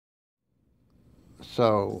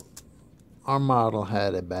So our model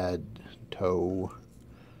had a bad toe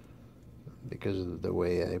because of the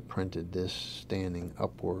way I printed this standing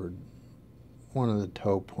upward. One of the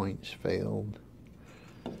toe points failed.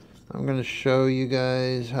 I'm going to show you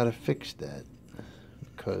guys how to fix that,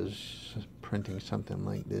 because printing something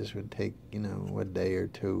like this would take, you know, a day or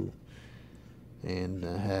two, and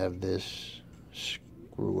have this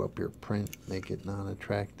screw up your print, make it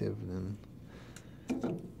non-attractive, then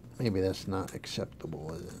maybe that's not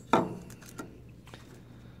acceptable, is it?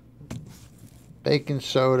 Baking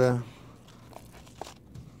soda,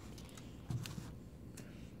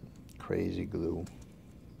 crazy glue.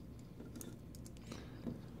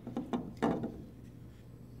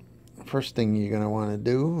 First thing you're going to want to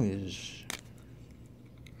do is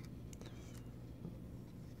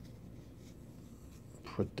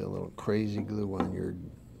put the little crazy glue on your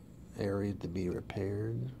area to be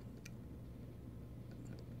repaired.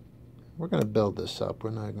 We're going to build this up. We're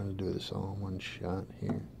not going to do this all in one shot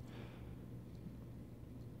here.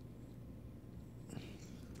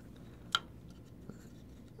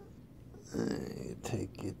 You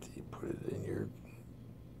take it, you put it in your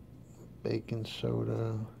baking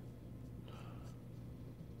soda.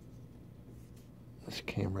 This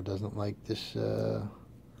camera doesn't like this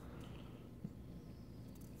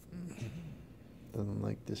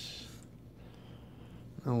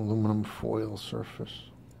aluminum foil surface.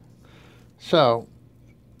 So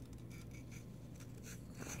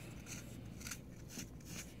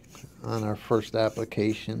on our first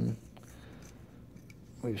application,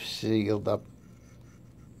 we've sealed up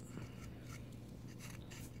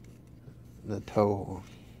the toe.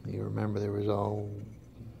 You remember there was all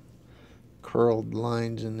curled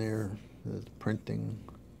lines in there, the printing.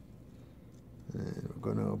 And we're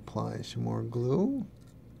going to apply some more glue.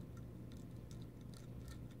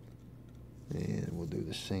 And we'll do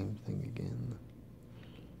the same thing again.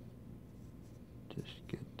 Just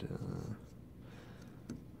get,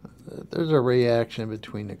 there's a reaction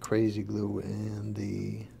between the crazy glue and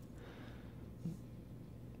the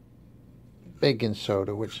baking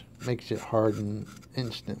soda, which makes it harden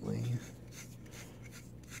instantly.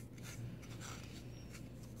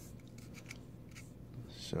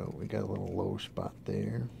 So we got a little low spot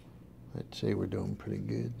there. I'd say we're doing pretty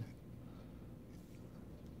good.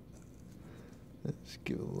 Let's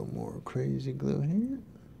give it a little more crazy glue here.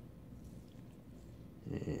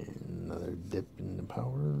 And another dip in the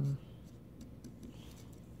powder.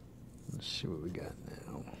 Let's see what we got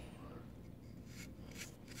now.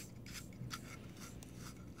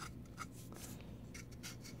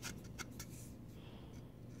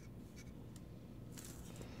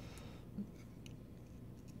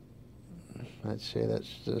 I'd say that's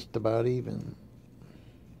just about even.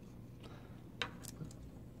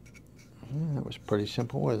 That was pretty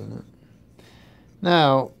simple, wasn't it?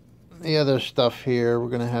 Now, the other stuff here, we're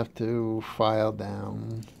going to have to file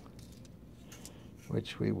down,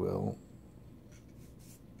 which we will.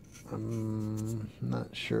 I'm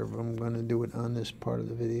not sure if I'm going to do it on this part of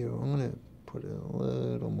the video. I'm going to put a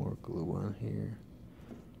little more glue on here.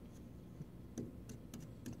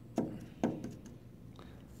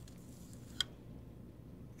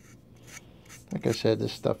 Like I said,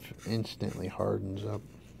 this stuff instantly hardens up.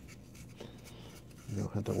 You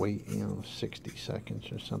don't have to wait, 60 seconds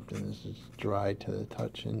or something. This is dry to the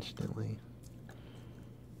touch instantly.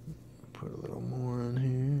 Put a little more on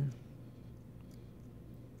here.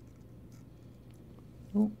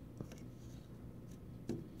 Oh.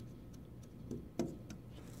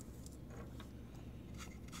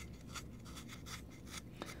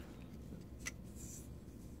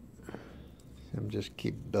 I'm just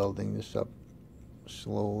keep building this up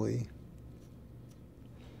slowly.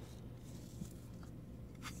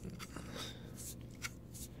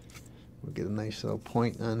 We'll get a nice little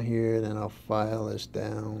point on here, then I'll file this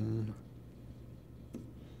down.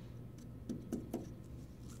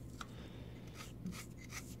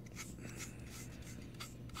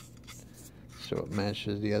 So it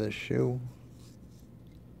matches the other shoe.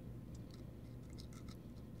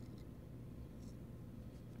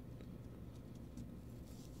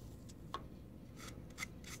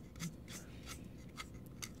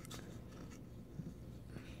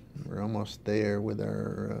 We're almost there with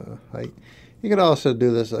our height. You could also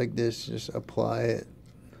do this like this, just apply it,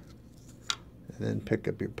 and then pick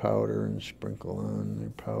up your powder and sprinkle on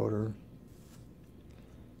your powder,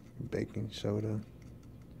 your baking soda,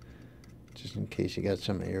 just in case you got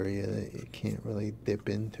some area that you can't really dip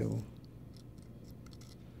into.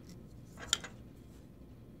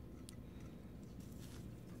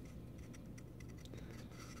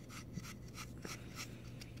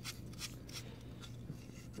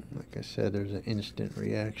 Like I said, there's an instant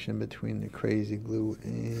reaction between the Crazy Glue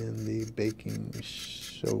and the baking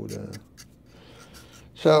soda.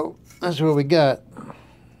 So that's what we got.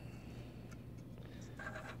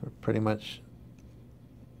 We're pretty much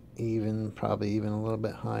even, probably even a little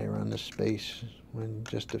bit higher on the space, when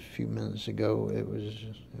just a few minutes ago it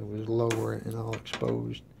was lower and all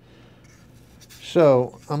exposed.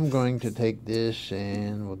 So I'm going to take this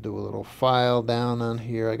and we'll do a little file down on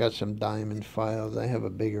here. I got some diamond files. I have a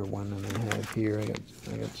bigger one than I have here.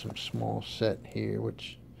 I got some small set here,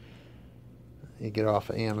 which you get off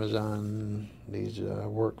of Amazon. These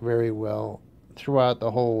work very well throughout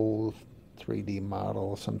the whole 3D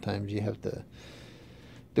model. Sometimes you have to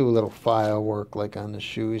do a little file work, like on the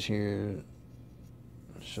shoes here.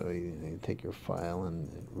 So you take your file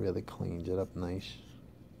and it really cleans it up nice.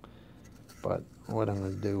 But what I'm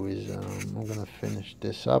going to do is I'm going to finish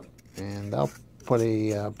this up, and I'll put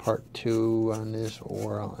a part 2 on this,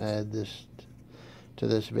 or I'll add this to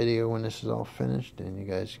this video when this is all finished, and you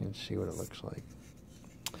guys can see what it looks like.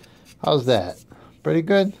 How's that? Pretty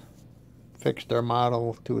good? Fixed our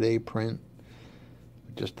model 2-day print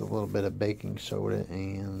with just a little bit of baking soda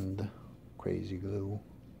and Crazy Glue.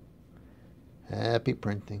 Happy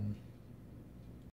printing.